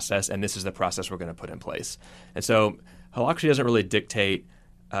robust process, and this is the process we're going to put in place. And so Holacracy doesn't really dictate,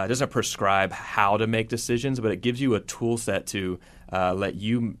 doesn't prescribe how to make decisions, but it gives you a tool set to let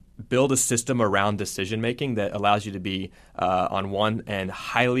you build a system around decision making that allows you to be on one end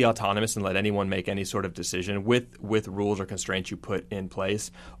highly autonomous and let anyone make any sort of decision with rules or constraints you put in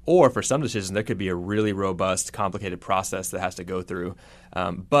place. Or for some decisions, there could be a really robust, complicated process that has to go through.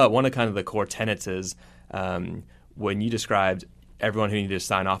 But one of kind of the core tenets is when you described everyone who needed to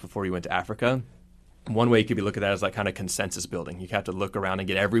sign off before you went to Africa, one way you could be looking at that is like kind of consensus building. You have to look around and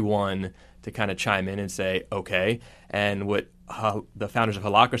get everyone to kind of chime in and say, okay. And what the founders of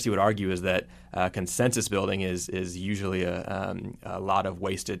Holacracy would argue is that consensus building is usually a lot of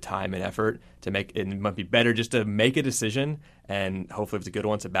wasted time and effort to make. It might be better just to make a decision, and hopefully if it's a good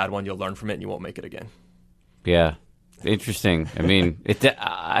one, it's a bad one, you'll learn from it and you won't make it again. Yeah. Interesting. I mean,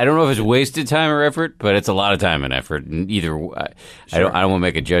 I don't know if it's wasted time or effort, but it's a lot of time and effort. And either I don't want to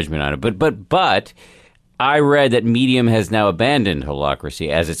make a judgment on it. But I read that Medium has now abandoned Holacracy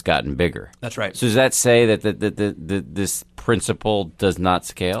as it's gotten bigger. That's right. So does that say that this principle does not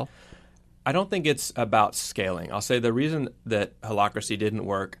scale? I don't think it's about scaling. I'll say the reason that Holacracy didn't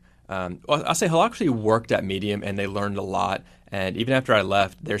work. I'll say Holacracy worked at Medium and they learned a lot. And even after I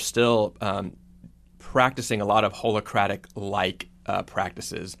left, they're still practicing a lot of holacratic-like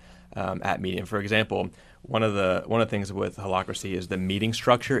practices at Medium. For example, one of the things with Holacracy is the meeting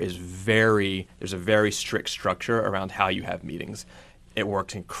structure is there's a very strict structure around how you have meetings. It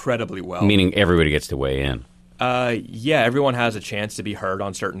works incredibly well. Meaning everybody gets to weigh in. Everyone has a chance to be heard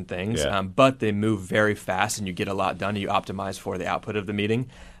on certain things, but they move very fast and you get a lot done and you optimize for the output of the meeting.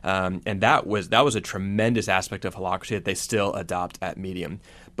 And that was a tremendous aspect of Holacracy that they still adopt at Medium.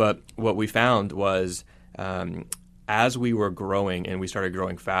 But what we found was as we were growing and we started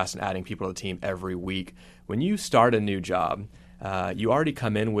growing fast and adding people to the team every week, when you start a new job, you already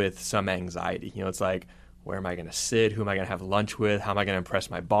come in with some anxiety. It's like, where am I going to sit? Who am I going to have lunch with? How am I going to impress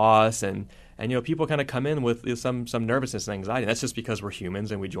my boss? And people kind of come in with some nervousness and anxiety. And that's just because we're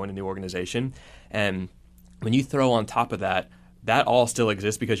humans and we join a new organization. And when you throw on top of that all still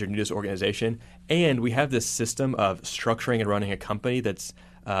exists because you're new to this organization. And we have this system of structuring and running a company that's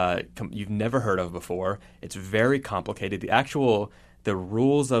you've never heard of before. It's very complicated. The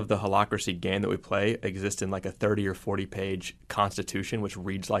rules of the Holacracy game that we play exist in like a 30 or 40 page constitution, which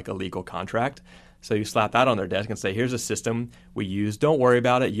reads like a legal contract. So you slap that on their desk and say, here's a system we use. Don't worry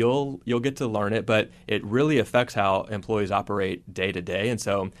about it. You'll get to learn it, but it really affects how employees operate day to day. And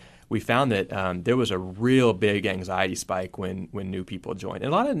so we found that there was a real big anxiety spike when new people joined.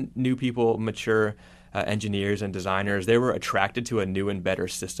 And a lot of new people, mature engineers and designers, they were attracted to a new and better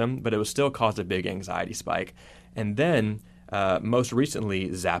system, but it was still caused a big anxiety spike. And then most recently,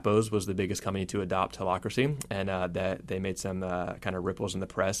 Zappos was the biggest company to adopt Holacracy, and that they made some kind of ripples in the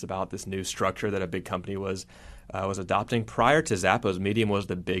press about this new structure that a big company was adopting. Prior to Zappos, Medium was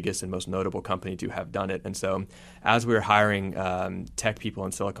the biggest and most notable company to have done it. And so as we were hiring tech people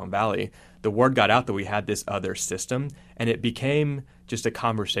in Silicon Valley, the word got out that we had this other system, and it became just a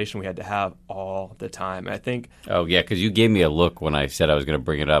conversation we had to have all the time. And I think... Oh, yeah, because you gave me a look when I said I was going to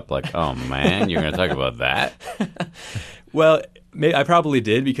bring it up, like, oh, man, you're going to talk about that? Well, I probably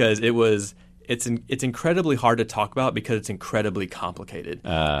did, because it's incredibly hard to talk about because it's incredibly complicated.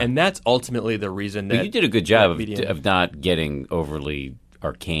 And that's ultimately the reason that... Well, you did a good job of not getting overly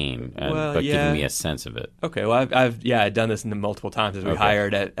arcane, but giving me a sense of it. Okay, well, I've done this multiple times as we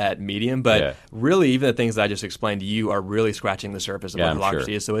hired at Medium, but really even the things that I just explained to you are really scratching the surface of what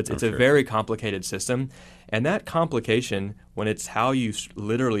Holacracy is. So it's a very complicated system, and that complication, when it's how you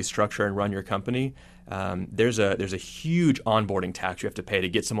literally structure and run your company, there's a huge onboarding tax you have to pay to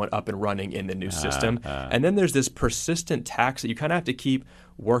get someone up and running in the new system. And then there's this persistent tax that you kind of have to keep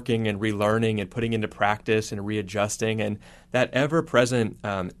working and relearning and putting into practice and readjusting. And that ever-present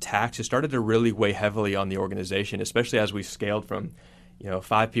tax has started to really weigh heavily on the organization, especially as we've scaled from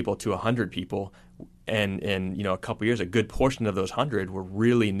 5 people to 100 people. And in a couple of years, a good portion of those 100 were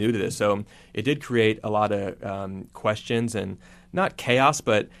really new to this. So it did create a lot of questions and not chaos,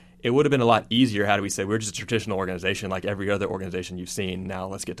 but it would have been a lot easier had we said we're just a traditional organization like every other organization you've seen. Now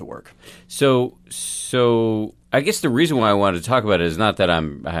let's get to work. So I guess the reason why I wanted to talk about it is not that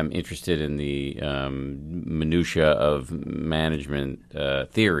I'm interested in the minutia of management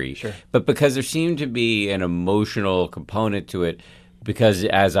theory, but because there seemed to be an emotional component to it. Because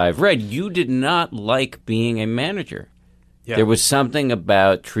as I've read, you did not like being a manager. Yeah. There was something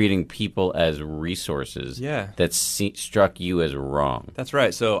about treating people as resources that struck you as wrong. That's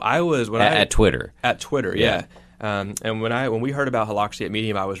right. So I was at Twitter. At Twitter, yeah. And when we heard about Holacracy at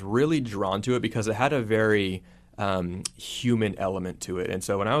Medium, I was really drawn to it because it had a very human element to it. And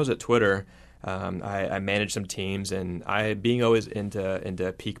so when I was at Twitter, I managed some teams, and being always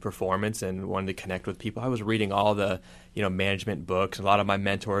into peak performance and wanted to connect with people, I was reading all the management books. A lot of my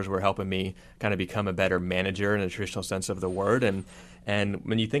mentors were helping me kind of become a better manager in a traditional sense of the word. And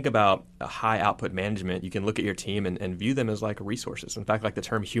when you think about a high output management, you can look at your team and view them as like resources. In fact, like the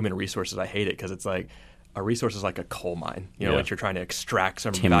term human resources, I hate it because it's like a resource is like a coal mine, when you're trying to extract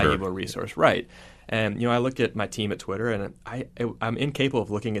some valuable resource. Right. And, I look at my team at Twitter, and I'm incapable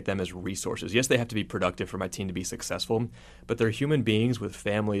of looking at them as resources. Yes, they have to be productive for my team to be successful, but they're human beings with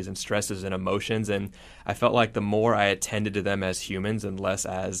families and stresses and emotions. And I felt like the more I attended to them as humans and less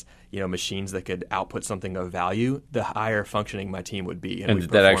as, machines that could output something of value, the higher functioning my team would be. And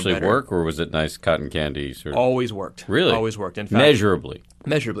did that actually work, or was it nice cotton candy? Always worked. Really? Always worked. In fact,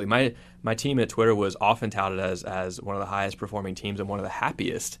 Measurably. My team at Twitter was often touted as one of the highest performing teams and one of the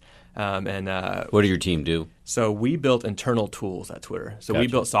happiest. What did your team do? So we built internal tools at Twitter. So we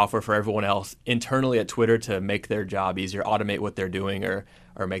built software for everyone else internally at Twitter to make their job easier, automate what they're doing, or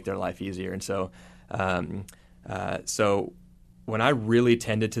make their life easier. And so, so when I really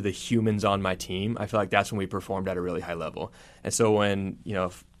tended to the humans on my team, I feel like that's when we performed at a really high level. And so when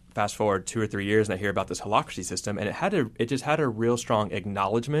fast forward 2 or 3 years, and I hear about this Holacracy system, and it just had a real strong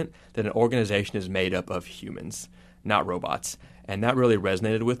acknowledgement that an organization is made up of humans, not robots. And that really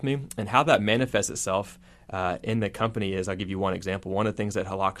resonated with me. And how that manifests itself in the company is, I'll give you one example. One of the things that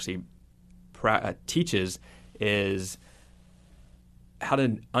Holacracy teaches is how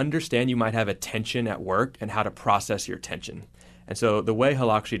to understand you might have a tension at work and how to process your tension. And so the way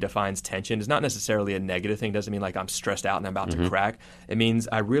Holacracy defines tension is not necessarily a negative thing. It doesn't mean like I'm stressed out and I'm about to crack. It means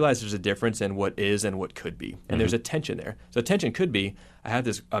I realize there's a difference in what is and what could be. And there's a tension there. So tension could be, I have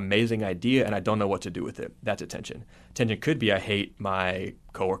this amazing idea and I don't know what to do with it. That's a tension. Tension could be, I hate my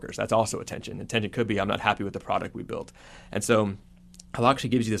coworkers. That's also a tension. And tension could be, I'm not happy with the product we built. And so Holacracy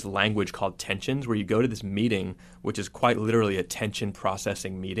gives you this language called tensions, where you go to this meeting, which is quite literally a tension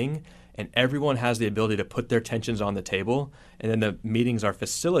processing meeting, and everyone has the ability to put their tensions on the table, and then the meetings are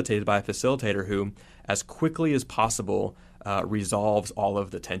facilitated by a facilitator who, as quickly as possible, resolves all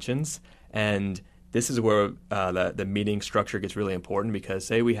of the tensions. And this is where the meeting structure gets really important, because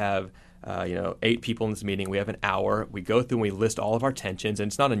say we have 8 people in this meeting, we have an hour, we go through and we list all of our tensions, and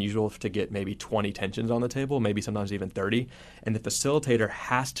it's not unusual to get maybe 20 tensions on the table, maybe sometimes even 30, and the facilitator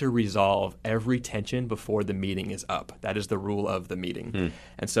has to resolve every tension before the meeting is up. That is the rule of the meeting.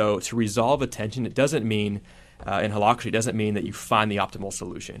 And so to resolve a tension, it doesn't mean in Holacracy, it doesn't mean that you find the optimal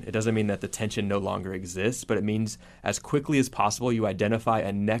solution. It doesn't mean that the tension no longer exists, but it means as quickly as possible you identify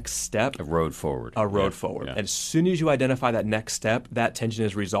a next step. A road forward. And as soon as you identify that next step, that tension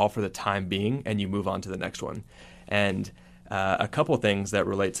is resolved for the time being, and you move on to the next one. And a couple of things that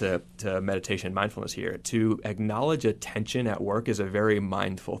relate to meditation and mindfulness here. To acknowledge a tension at work is a very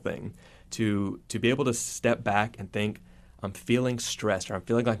mindful thing. To be able to step back and think, I'm feeling stressed, or I'm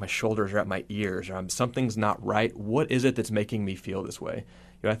feeling like my shoulders are at my ears, or something's not right. What is it that's making me feel this way?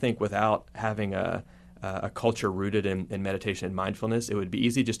 I think without having a culture rooted in meditation and mindfulness, it would be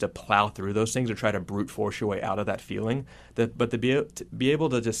easy just to plow through those things or try to brute force your way out of that feeling. But to be able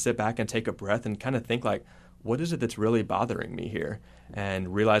to just sit back and take a breath and kind of think like, what is it that's really bothering me here?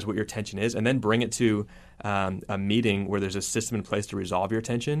 And realize what your tension is, and then bring it to a meeting where there's a system in place to resolve your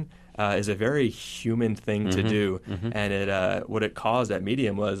tension is a very human thing to do. And what it caused at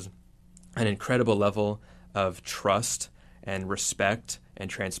Medium was an incredible level of trust and respect and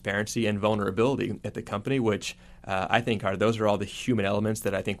transparency and vulnerability at the company, which I think those are all the human elements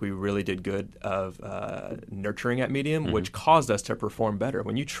that I think we really did good of nurturing at Medium, which caused us to perform better.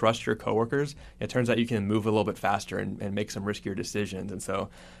 When you trust your coworkers, it turns out you can move a little bit faster and make some riskier decisions. And so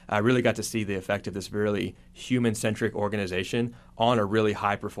I really got to see the effect of this really human-centric organization on a really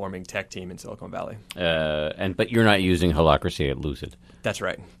high-performing tech team in Silicon Valley. But you're not using Holacracy at Lucid. That's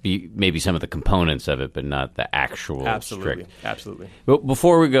right. Maybe some of the components of it, but not the actual Absolutely. strict. Absolutely. Well,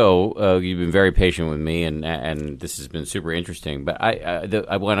 before we go, you've been very patient with me, and this has been super interesting. But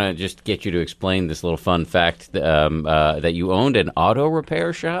I want to just get you to explain this little fun fact that you owned an auto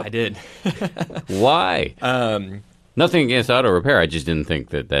repair shop. I did. Why? Nothing against auto repair. I just didn't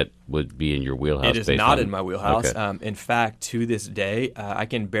think that would be in your wheelhouse. It is not in my wheelhouse. Okay. In fact, to this day, I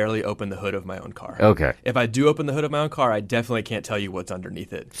can barely open the hood of my own car. Okay. If I do open the hood of my own car, I definitely can't tell you what's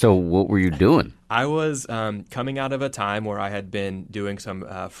underneath it. So what were you doing? I was coming out of a time where I had been doing some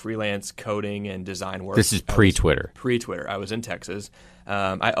freelance coding and design work. This is pre-Twitter. Pre-Twitter. I was in Texas.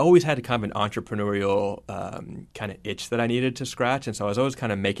 I always had kind of an entrepreneurial kind of itch that I needed to scratch, and so I was always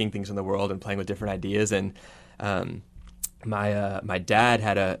kind of making things in the world and playing with different ideas. And my dad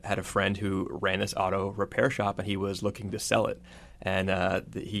had a friend who ran this auto repair shop, and he was looking to sell it. And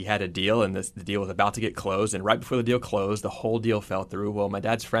he had a deal, and the deal was about to get closed. And right before the deal closed, the whole deal fell through. Well, my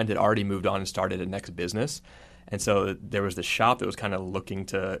dad's friend had already moved on and started a next business. And so there was this shop that was kind of looking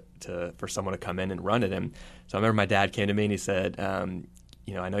for someone to come in and run it. And so I remember my dad came to me and he said,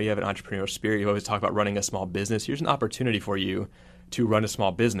 I know you have an entrepreneurial spirit. You always talk about running a small business. Here's an opportunity for you to run a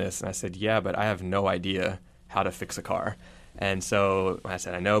small business. And I said, yeah, but I have no idea how to fix a car. And so I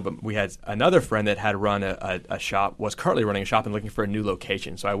said, I know, but we had another friend that had run a shop, was currently running a shop and looking for a new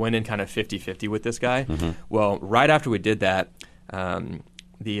location. So I went in kind of 50-50 with this guy. Well, right after we did that,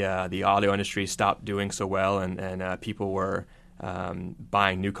 the auto industry stopped doing so well, and people were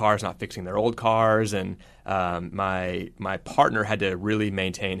buying new cars, not fixing their old cars. And my partner had to really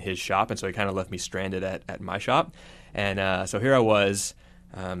maintain his shop, and so he kind of left me stranded at my shop. And so here I was,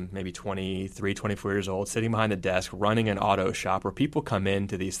 maybe 23, 24 years old, sitting behind the desk, running an auto shop where people come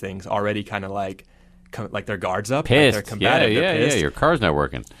into these things already kind of like their guards up. Pissed. Like they're combative. Yeah, pissed. Your car's not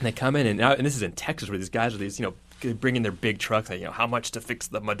working. And they come in, and this is in Texas where these guys are these, bringing their big trucks, like, how much to fix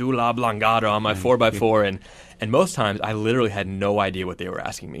the medulla oblongata on my 4x4. And most times I literally had no idea what they were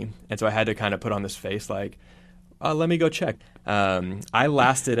asking me. And so I had to kind of put on this face like, let me go check. I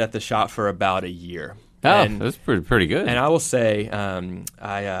lasted at the shop for about a year. Oh, that's pretty good. And I will say,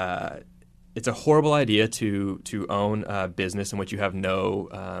 it's a horrible idea to own a business in which you have no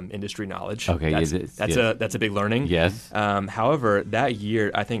industry knowledge. Okay, that's a big learning. Yes. However, that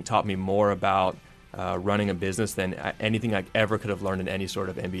year I think taught me more about running a business than anything I ever could have learned in any sort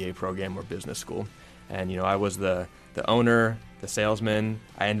of MBA program or business school. And I was the owner, the salesman.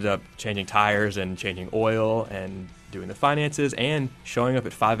 I ended up changing tires and changing oil and doing the finances and showing up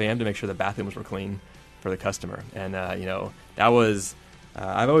at 5 a.m. to make sure the bathrooms were clean for the customer. And that was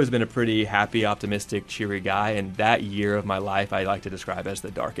I've always been a pretty happy, optimistic, cheery guy, and that year of my life I like to describe as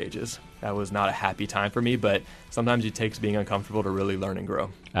the dark ages. That was not a happy time for me, but sometimes it takes being uncomfortable to really learn and grow.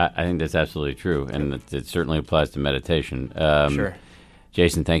 I think that's absolutely true, and it certainly applies to meditation. Sure.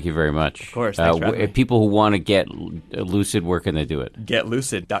 Jason, thank you very much. Of course. Thanks for having me. People who want to get Lucid, where can they do it?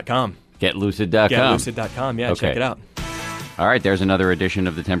 GetLucid.com. GetLucid.com. GetLucid.com, yeah, okay. Check it out. All right, there's another edition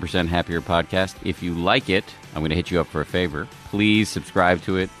of the 10% Happier podcast. If you like it, I'm going to hit you up for a favor. Please subscribe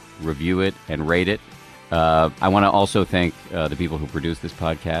to it, review it, and rate it. I want to also thank the people who produced this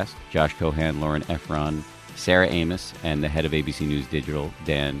podcast, Josh Cohan, Lauren Efron, Sarah Amos, and the head of ABC News Digital,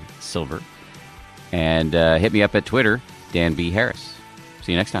 Dan Silver. And hit me up at Twitter, Dan B. Harris.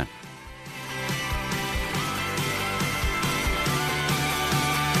 See you next time.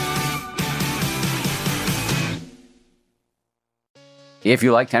 If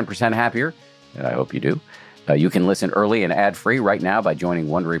you like 10% Happier, and I hope you do, you can listen early and ad-free right now by joining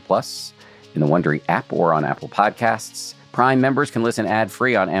Wondery Plus in the Wondery app or on Apple Podcasts. Prime members can listen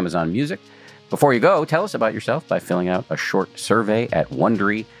ad-free on Amazon Music. Before you go, tell us about yourself by filling out a short survey at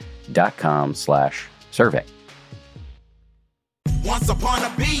Wondery.com/survey. Once upon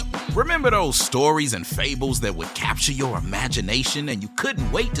a beat. Remember those stories and fables that would capture your imagination and you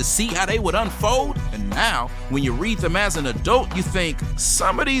couldn't wait to see how they would unfold? And now, when you read them as an adult, you think,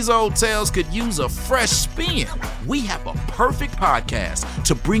 some of these old tales could use a fresh spin. We have a perfect podcast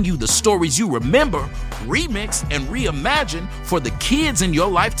to bring you the stories you remember, remix, and reimagine for the kids in your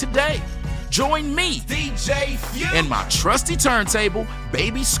life today. Join me, DJ Few, and my trusty turntable,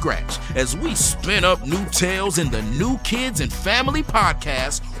 Baby Scratch, as we spin up new tales in the New Kids and Family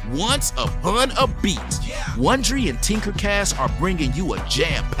podcast, Once Upon a Beat. Wondery and Tinkercast are bringing you a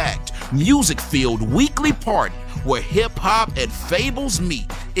jam-packed, music-filled weekly party where hip-hop and fables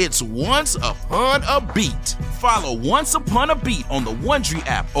meet. It's Once Upon a Beat. Follow Once Upon a Beat on the Wondery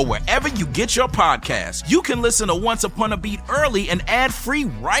app or wherever you get your podcasts. You can listen to Once Upon a Beat early and ad-free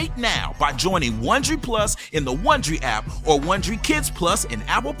right now by joining Wondery Plus in the Wondery app or Wondery Kids Plus in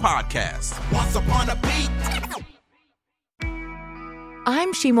Apple Podcasts. Once Upon a Beat.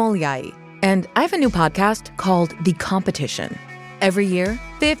 I'm Shimol Yai, and I have a new podcast called The Competition. Every year,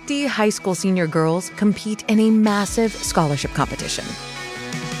 50 high school senior girls compete in a massive scholarship competition.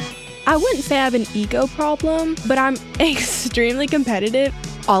 I wouldn't say I have an ego problem, but I'm extremely competitive.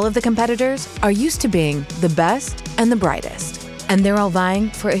 All of the competitors are used to being the best and the brightest, and they're all vying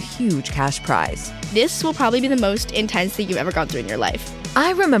for a huge cash prize. This will probably be the most intense thing you've ever gone through in your life.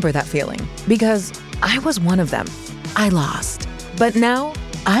 I remember that feeling because I was one of them. I lost. But now,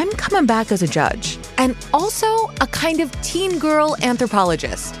 I'm coming back as a judge and also a kind of teen girl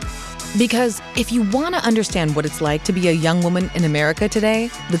anthropologist. Because if you want to understand what it's like to be a young woman in America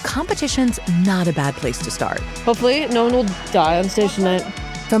today, the competition's not a bad place to start. Hopefully, no one will die on stage tonight.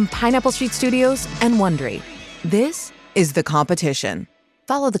 From Pineapple Street Studios and Wondery, this is The Competition.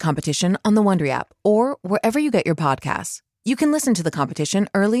 Follow The Competition on the Wondery app or wherever you get your podcasts. You can listen to The Competition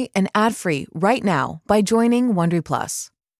early and ad-free right now by joining Wondery Plus.